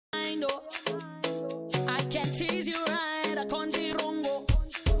I can tease you right, I can't be wrong.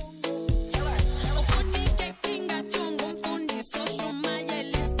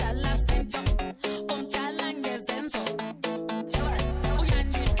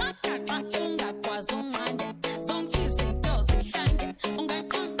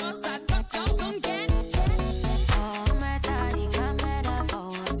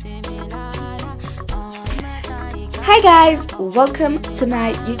 Hi guys, welcome to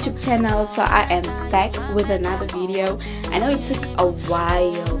my YouTube channel. So I am back with another video. I know it took a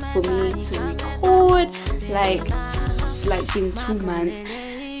while for me to record, it's been 2 months.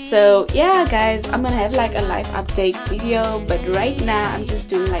 So yeah guys, I'm gonna have like a life update video, but right now I'm just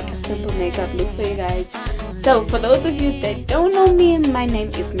doing like a simple makeup look for you guys. So for those of you that don't know me, my name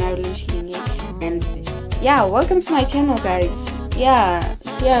is Marilyn Shilinge, and yeah, welcome to my channel guys. Yeah,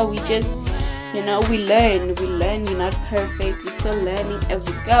 we just, you know, we learn, we're not perfect, we're still learning as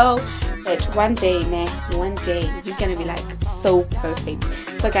we go, but one day we're gonna be like so perfect.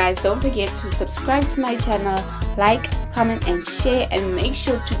 So guys, don't forget to subscribe to my channel, like, comment and share, and make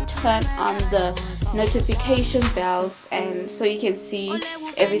sure to turn on the notification bells, and so you can see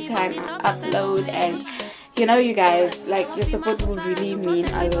every time I upload. And you know, you guys, like, your support will really mean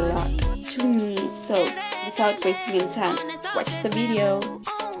a lot to me. So without wasting any time, watch the video.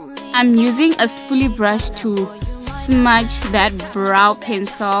 I'm using a spoolie brush to smudge that brow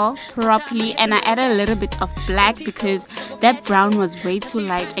pencil properly, and I added a little bit of black because that brown was way too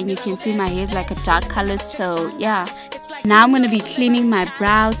light, and you can see my hair is like a dark color. So yeah, now I'm going to be cleaning my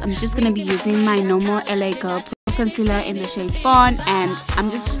brows. I'm just going to be using my normal LA Girl Pro Concealer in the shade Fawn, and I'm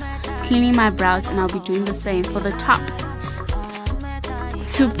just cleaning my brows, and I'll be doing the same for the top.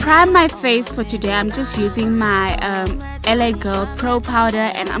 To prime my face for today, I'm just using my LA Girl Pro Powder,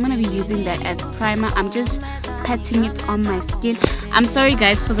 and I'm going to be using that as primer. I'm just patting it on my skin. I'm sorry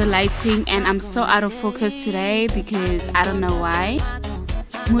guys for the lighting, and I'm so out of focus today because I don't know why.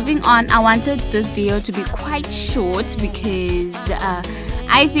 Moving on, I wanted this video to be quite short because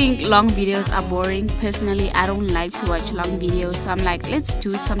I think long videos are boring. Personally, I don't like to watch long videos, so I'm like, let's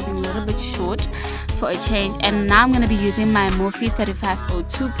do something a little bit short for a change. And now I'm going to be using my Morphe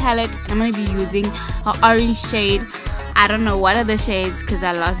 3502 palette. I'm going to be using an orange shade. I don't know what are the shades because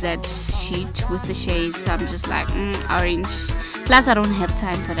I lost that sheet with the shades, so I'm just like orange, plus I don't have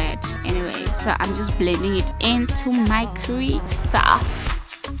time for that anyway, so I'm just blending it into my crease.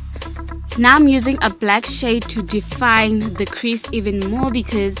 Now I'm using a black shade to define the crease even more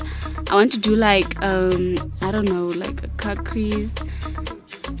because I want to do like I don't know, like a cut crease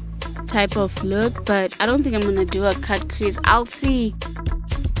type of look, but I don't think I'm gonna do a cut crease. I'll see.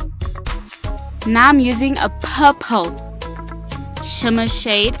 Now I'm using a purple shimmer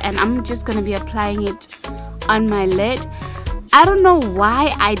shade, and I'm just gonna be applying it on my lid. I don't know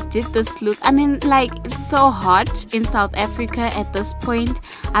why I did this look. I mean, like, it's so hot in South Africa at this point.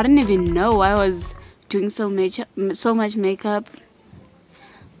 I don't even know why I was doing so much makeup,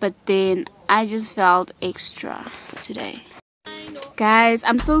 but then I just felt extra today. Guys,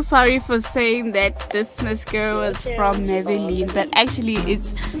 I'm so sorry for saying that this mascara was from Maybelline, but actually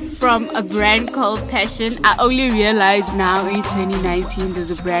it's from a brand called Passion. I only realized now in 2019 there's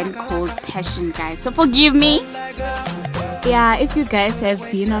a brand called Passion, guys, so forgive me. Yeah, if you guys have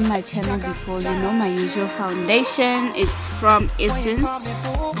been on my channel before, you know my usual foundation. It's from Essence.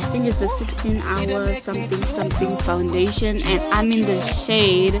 I think it's a 16-hour something foundation, and I'm in the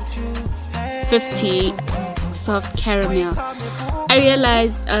shade 50 Soft Caramel. I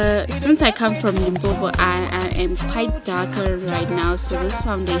realized since I come from Limpopo, I am quite darker right now, so this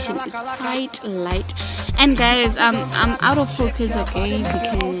foundation is quite light. And guys, I'm out of focus again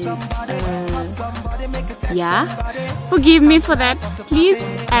because yeah, forgive me for that please,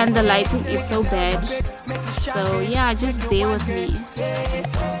 and the lighting is so bad, so yeah, just bear with me.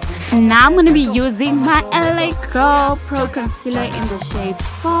 Now I'm gonna be using my LA Girl Pro Concealer in the shade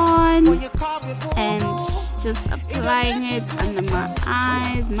Fawn, and just applying it under my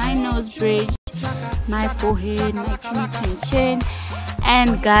eyes, my nose bridge, my forehead, my chin.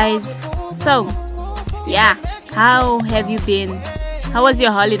 And guys, so yeah, how have you been? How was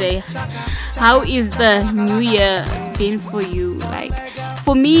your holiday? How is the new year been for you? Like,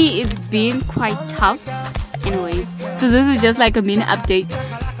 for me, it's been quite tough anyways, so this is just like a mini update.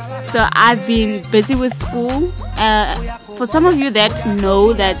 So I've been busy with school. For some of you that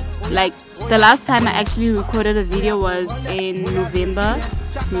know that, like, the last time I actually recorded a video was in November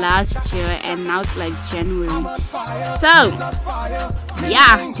last year, and now it's like January. So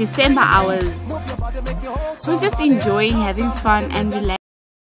yeah, December I was just enjoying having fun and relaxing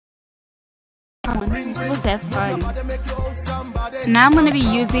Come on, I'm supposed to have fun. Now I'm gonna be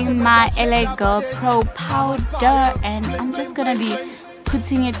using my LA Girl Pro powder, and I'm just gonna be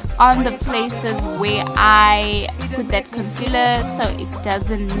putting it on the places where I put that concealer so it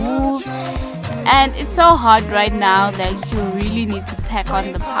doesn't move. And it's so hot right now that you really need to pack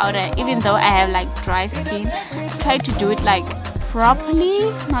on the powder. Even though I have like dry skin, I try to do it like properly,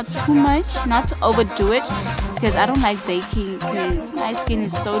 not too much, not to overdo it, because I don't like baking because my skin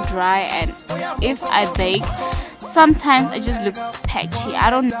is so dry, and if I bake sometimes I just look patchy. I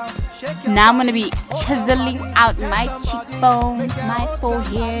don't know. Now I'm gonna be chiseling out my cheekbones, my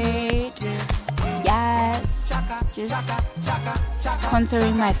forehead. Yes, just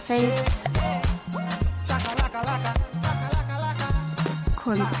contouring my face.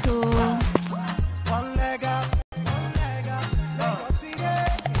 Contour.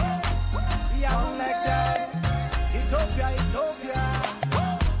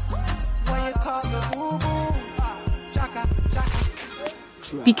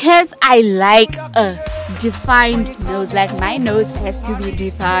 Because I like a defined nose, like my nose has to be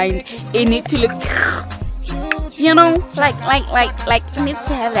defined. It needs to look, you know, like it needs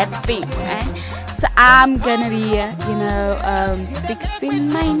to have that thing, right? So I'm gonna be, you know,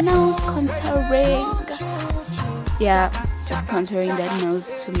 fixing my nose, contouring. Yeah, just contouring that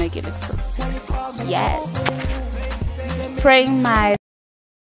nose to make it look so sexy. Yes. Spraying my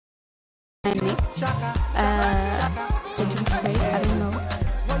NYX setting spray. I don't know.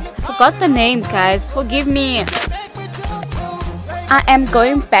 Forgot the name, guys, forgive me. I am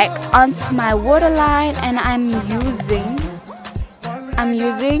going back onto my waterline, and I'm using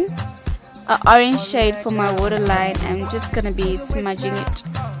an orange shade for my waterline. I'm just gonna be smudging it,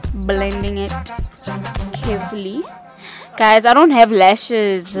 blending it carefully. Guys, I don't have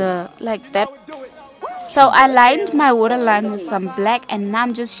lashes like that, so I lined my waterline with some black, and now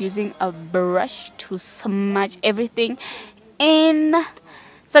I'm just using a brush to smudge everything in.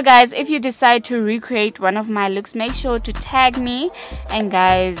 So guys, if you decide to recreate one of my looks, make sure to tag me. And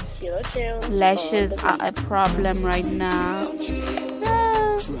guys, lashes are a problem right now.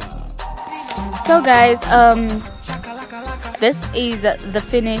 So guys, this is the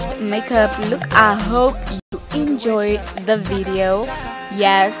finished makeup look. I hope you enjoyed the video.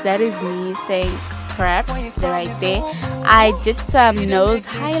 Yes, that is me saying crap right there. I did some nose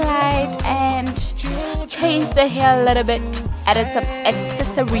highlight and changed the hair a little bit, added some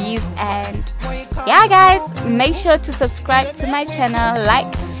accessories, and yeah guys, make sure to subscribe to my channel, like,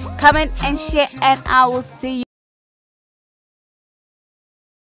 comment and share, and I will see you